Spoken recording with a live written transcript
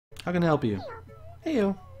How can I help you? Hey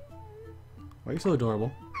you. Why are you so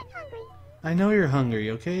adorable? I'm hungry. I know you're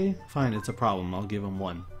hungry, okay? Fine, it's a problem. I'll give him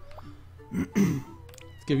one. Let's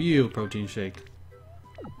give you a protein shake.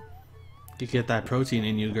 You get that protein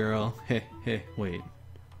in you, girl. Hey, hey, wait.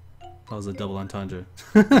 That was a double entendre.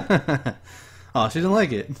 Oh, she didn't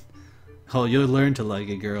like it. Oh, you'll learn to like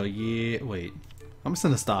it, girl. Yeah, wait. I'm just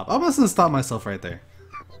gonna stop. I'm just gonna stop myself right there.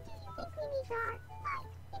 How big do you think we need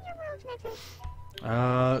in your world's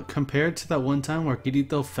metric? Compared to that one time where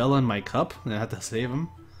Kirito fell on my cup and I had to save him,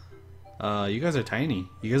 you guys are tiny.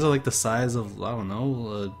 You guys are like the size of, I don't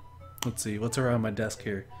know, let's see, what's around my desk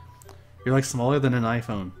here? You're like smaller than an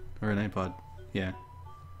iPhone or an iPod. Yeah.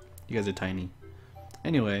 You guys are tiny.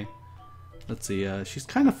 Anyway, let's see, she's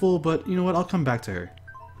kind of full, but you know what? I'll come back to her.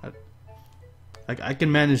 I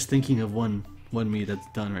can manage thinking of one meat that's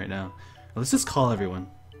done right now. Let's just call everyone.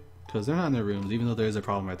 Because they're not in their rooms, even though there is a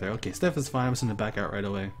problem right there. Okay, Steph is fine. I'm just going to back out right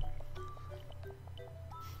away.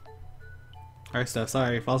 Alright, Steph,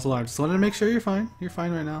 sorry. False alarm. Just wanted to make sure you're fine. You're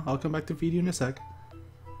fine right now. I'll come back to feed you in a sec.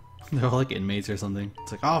 They're all like inmates or something.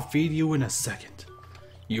 It's like, I'll feed you in a second.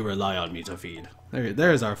 You rely on me to feed.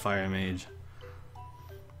 There's our fire mage.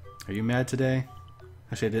 Are you mad today?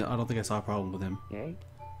 Actually, I don't think I saw a problem with him. Hey,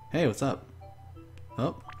 Hey, what's up?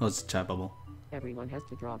 Oh, it's a chat bubble. everyone has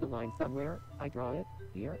to draw the line somewhere. I draw it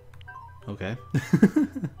here. Okay.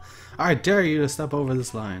 I dare you to step over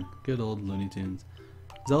this line. Good old Looney Tunes.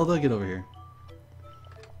 Zelda, get over here.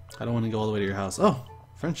 I don't want to go all the way to your house. Oh,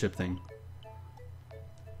 friendship thing.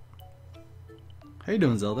 How you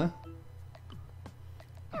doing, Zelda?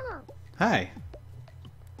 Hello. Hi.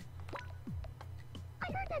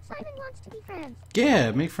 I heard that Simon wants to be friends.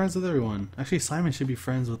 Yeah, make friends with everyone. Actually, Simon should be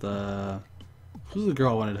friends with, who's the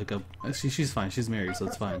girl I wanted to hook up? Actually, she's fine. She's married, so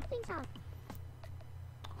it's fine. Things out.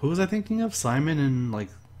 Who was I thinking of? Simon and, like,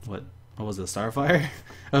 what was it, Starfire?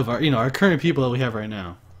 Of our, our current people that we have right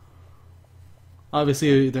now.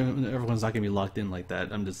 Obviously, everyone's not gonna be locked in like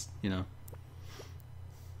that. I'm just,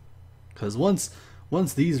 because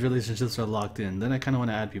once these relationships are locked in, then I kind of want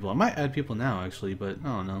to add people. I might add people now, actually, but I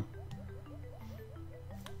don't know.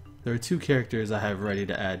 There are 2 characters I have ready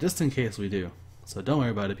to add, just in case we do. So don't worry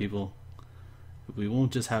about it, people. We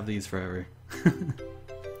won't just have these forever.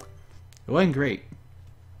 It went great.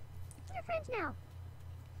 We're friends now.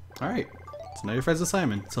 Alright, so now you're friends with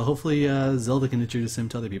Simon. So hopefully Zelda can introduce him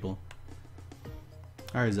to other people.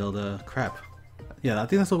 Alright, Zelda. Crap. Yeah, I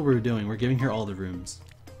think that's what we're doing. We're giving her all the rooms.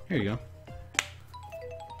 Here you go.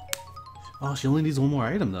 Oh, she only needs one more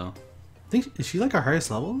item, though. Is she like our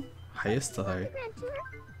highest level? Highest? Sorry. Grand tour.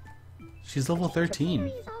 She's level 13.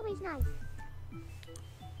 Is always nice.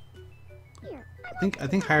 Here. I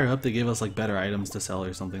think higher up they gave us like better items to sell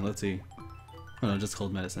or something. Let's see. Oh no, just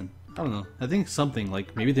cold medicine. I don't know. I think something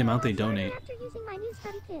like maybe the amount they donate. After using my new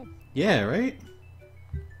study kit. Yeah, right?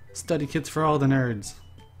 Study kits for all the nerds.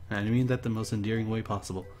 And I mean that the most endearing way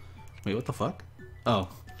possible. Wait, what the fuck? Oh,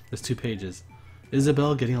 there's 2 pages.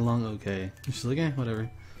 Isabel getting along okay. She's like, whatever.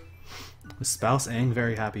 With spouse Aang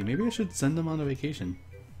very happy. Maybe I should send them on a vacation.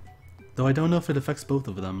 Though I don't know if it affects both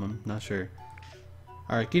of them. I'm not sure.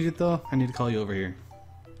 Alright, Kirito, I need to call you over here.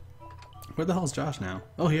 Where the hell's Josh now?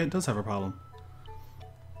 Oh, he does have a problem.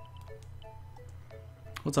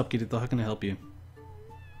 What's up, Kirito? How can I help you?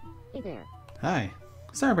 Hey there. Hi.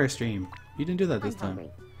 Sorry about our stream. You didn't do that this I'm time.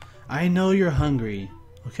 hungry. I know you're hungry.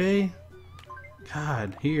 Okay?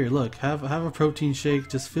 God, here, look. Have a protein shake.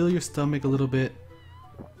 Just fill your stomach a little bit.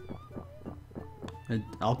 And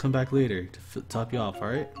I'll come back later to top you off,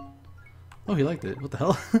 alright? Oh, he liked it. What the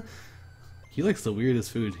hell? He likes the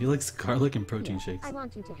weirdest food. He likes garlic and protein shakes. I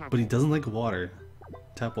want you to have But he this. doesn't like water.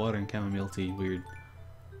 Tap water and chamomile tea. Weird.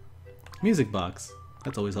 Music box.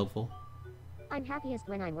 That's always helpful. I'm happiest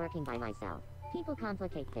when I'm working by myself. People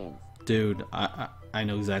complicate things. Dude, I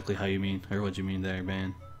know exactly how you mean, or what you mean there,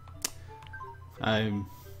 man. I'm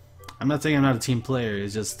not saying I'm not a team player,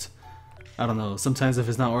 it's just, I don't know, sometimes if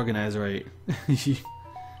it's not organized right,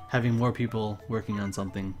 having more people working on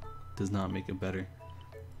something does not make it better.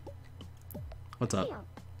 What's up?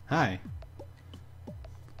 Hi.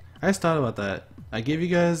 I just thought about that. I gave you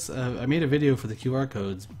guys, I made a video for the QR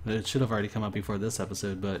codes. It should have already come out before this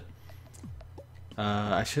episode, but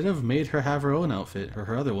I should have made her have her own outfit, or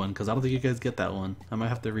her other one, because I don't think you guys get that one. I might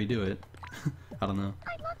have to redo it. I don't know.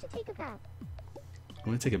 I'd love to take a bath. I'm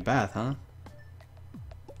gonna take a bath, huh?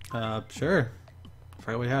 Sure. I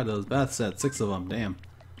forgot we had those bath sets, 6 of them, damn.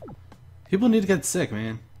 People need to get sick,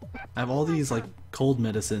 man. I have all these, like, cold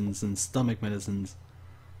medicines and stomach medicines.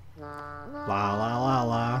 La La la la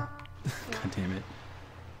la. God damn it.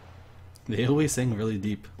 They always sing really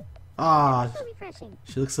deep. Ah, So refreshing.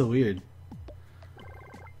 she looks so weird.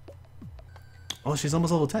 Oh, she's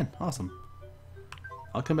almost level 10. Awesome.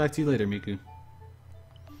 I'll come back to you later, Miku.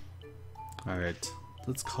 Alright,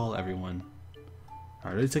 let's call everyone. I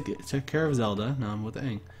already took care of Zelda. Now I'm with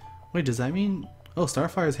Aang. Wait, does that mean... Oh,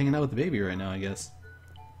 Starfire's hanging out with the baby right now, I guess.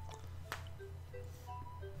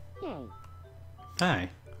 Yay. Hi.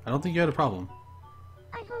 I don't think you had a problem.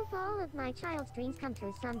 I hope all of my child's dreams come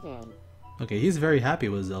true someday. Okay, he's very happy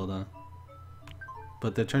with Zelda.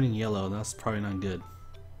 But they're turning yellow, and that's probably not good.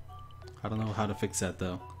 I don't know how to fix that,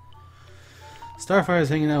 though. Starfire's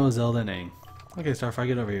hanging out with Zelda and Aang. Okay, Starfire,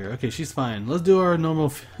 get over here. Okay, she's fine. Let's do our normal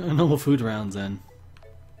food rounds, then.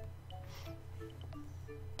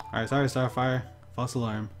 Alright, sorry, Starfire. False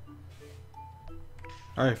alarm.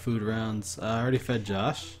 Alright, food rounds. I already fed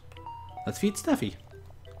Josh. Let's feed Steffi.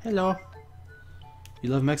 Hello. You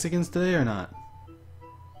love Mexicans today or not?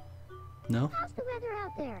 No? How's the weather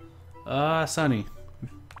out there? Sunny.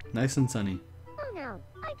 Nice and sunny. Oh no,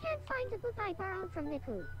 I can't find the book I borrowed from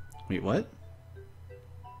Miku. Wait, what?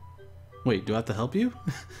 Wait, do I have to help you?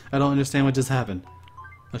 I don't understand what just happened.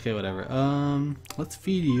 Okay, whatever. Let's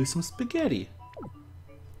feed you some spaghetti.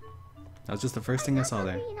 That was just the first thing I saw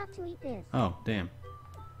there. I'm not hungry enough to eat this. Oh, damn.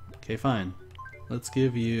 Okay, fine. Let's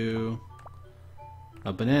give you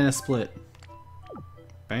a banana split.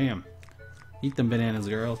 Bam. Eat them bananas,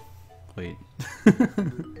 girl. Wait.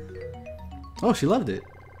 Oh, she loved it.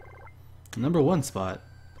 Number 1 spot.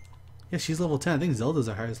 Yeah, she's level 10. I think Zelda's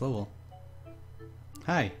our highest level.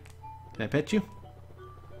 Hi. Can I pet you?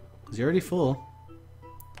 'Cause you're already full.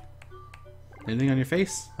 Anything on your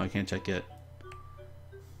face? Oh, I can't check yet.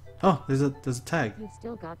 Oh, there's a tag. You've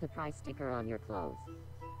still got the price sticker on your clothes.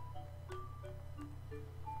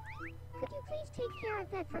 Could you please take care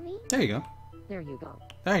of that for me? There you go. There you go.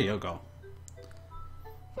 There you go.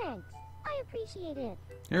 Thanks. I appreciate it.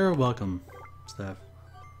 You're welcome, Steph.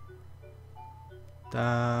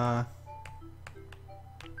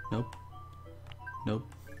 Nope. Nope.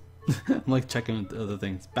 I'm like checking other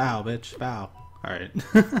things. Bow, bitch. Bow. Alright.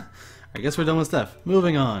 I guess we're done with Steph.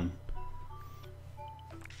 Moving on.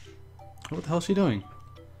 What the hell is she doing?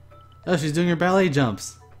 Oh, she's doing her ballet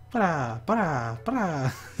jumps. Ba-da, ba-da,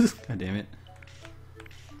 ba-da. God damn it.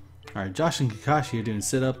 Alright, Josh and Kakashi are doing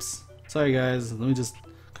sit-ups. Sorry guys, let me just...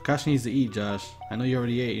 Kakashi needs to eat, Josh. I know you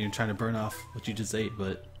already ate and you're trying to burn off what you just ate,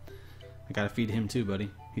 but... I gotta feed him too, buddy.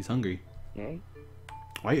 He's hungry. Okay.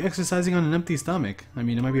 Why are you exercising on an empty stomach? I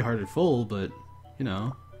mean, it might be hard to full, but... You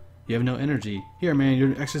know... You have no energy. Here, man,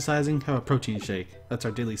 you're exercising? Have a protein shake. That's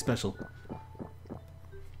our daily special.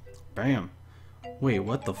 Bam. Wait,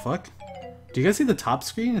 what the fuck? Do you guys see the top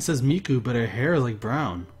screen? It says Miku, but her hair is like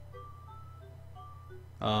brown.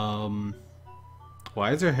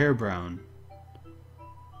 Why is her hair brown?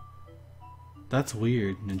 That's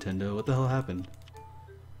weird, Nintendo. What the hell happened?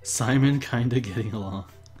 Simon kinda getting along.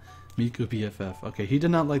 Miku BFF. Okay, he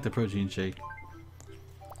did not like the protein shake.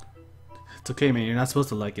 It's okay, man. You're not supposed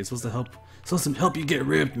to like it. It's supposed to help you get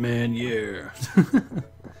ripped, man. Yeah.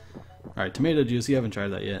 Alright, tomato juice. You haven't tried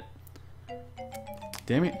that yet.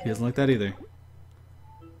 Damn it, he doesn't like that either.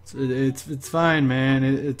 It's fine, man.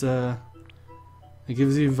 It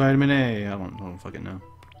gives you vitamin A. I don't fucking know.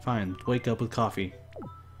 Fine, wake up with coffee.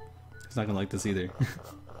 He's not gonna like this either.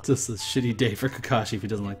 It's just a shitty day for Kakashi if he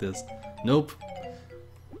doesn't like this. Nope.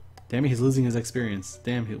 Damn it, he's losing his experience.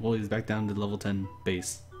 Damn, well, he's back down to level 10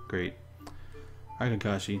 base. Great. Alright,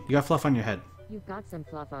 Kakashi, you got fluff on your head. You've got some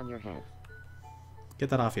fluff on your head. Get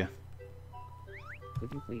that off you.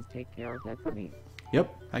 Could you please take care of that for me?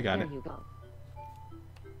 Yep, I got There it. you go.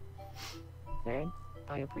 Thanks.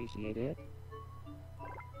 I appreciate it.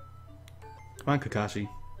 Come on, Kakashi.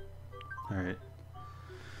 Alright.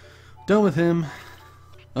 Done with him.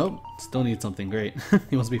 Oh, still need something. Great.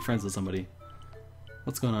 He wants to be friends with somebody.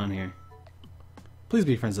 What's going on here? Please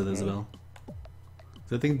be friends with Isabel.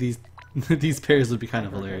 'Cause I think these pairs would be kind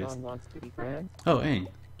of hilarious. Everyone wants to be friends. Oh, Aang.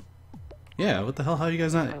 Yeah, what the hell? How are you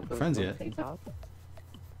guys not friends yet?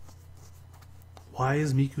 Why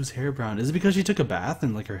is Miku's hair brown? Is it because she took a bath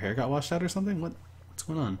and like her hair got washed out or something? What's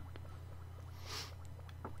going on?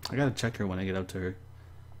 I gotta check her when I get up to her.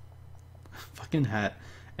 Fucking hat.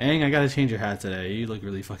 Aang, I gotta change your hat today. You look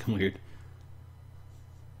really fucking weird.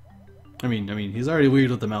 I mean, he's already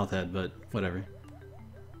weird with the mouth head, but whatever.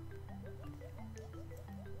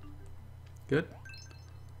 Good?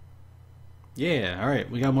 Yeah,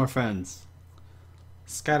 alright, we got more friends.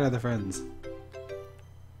 Scatter the friends.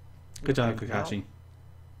 Good job, Kakashi.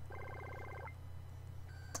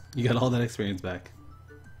 You got all that experience back.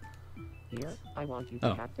 Here, I want you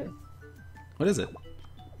to have this. What is it?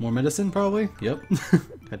 More medicine, probably? Yep.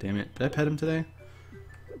 God damn it. Did I pet him today?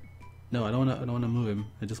 No, I don't wanna move him.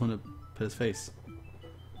 I just wanna pet his face.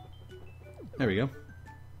 There we go.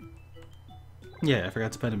 Yeah, I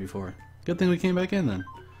forgot to pet him before. Good thing we came back in then.